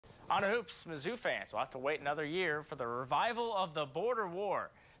On to hoops, Mizzou fans will have to wait another year for the revival of the border war.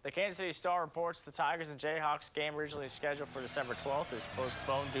 The Kansas City Star reports the Tigers and Jayhawks game originally scheduled for December 12th is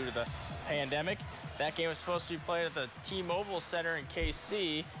postponed due to the pandemic. That game was supposed to be played at the T-Mobile Center in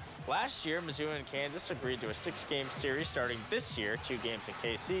KC. Last year, Mizzou and Kansas agreed to a 6-game series starting this year. 2 games in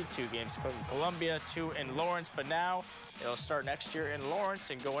KC, 2 games in Columbia, 2 in Lawrence. But now it'll start next year in Lawrence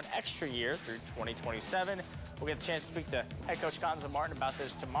and go an extra year through 2027. We'll get a chance to speak to head coach Gonzo Martin about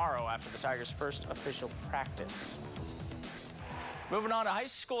this tomorrow after the Tigers' first official practice. Moving on to high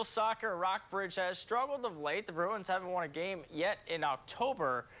school soccer, Rockbridge has struggled of late. The Bruins haven't won a game yet in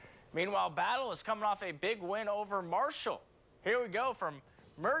October. Meanwhile, Battle is coming off a big win over Marshall. Here we go from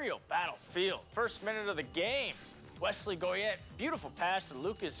Muriel Battlefield. First minute of the game. Wesley Goyette, beautiful pass to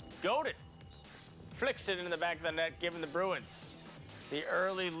Lucas Godin. Flicks it in the back of the net, giving the Bruins the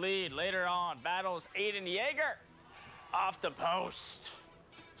early lead. Later on, Battle's Aiden Yeager off the post.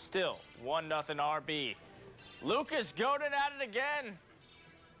 Still 1-0 RB. Lucas Godin at it again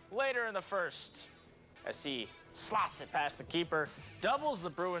later in the first as he slots it past the keeper, doubles the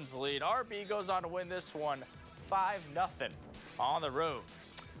Bruins lead. RB goes on to win this one 5-0 on the road.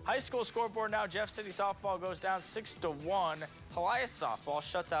 High school scoreboard now, Jeff City softball goes down 6-1. Pelias softball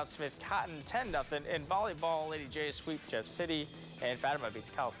shuts out Smith Cotton 10-0. In volleyball, Lady J sweep Jeff City, and Fatima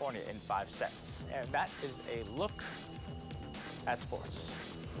beats California in 5 sets. And that is a look at sports.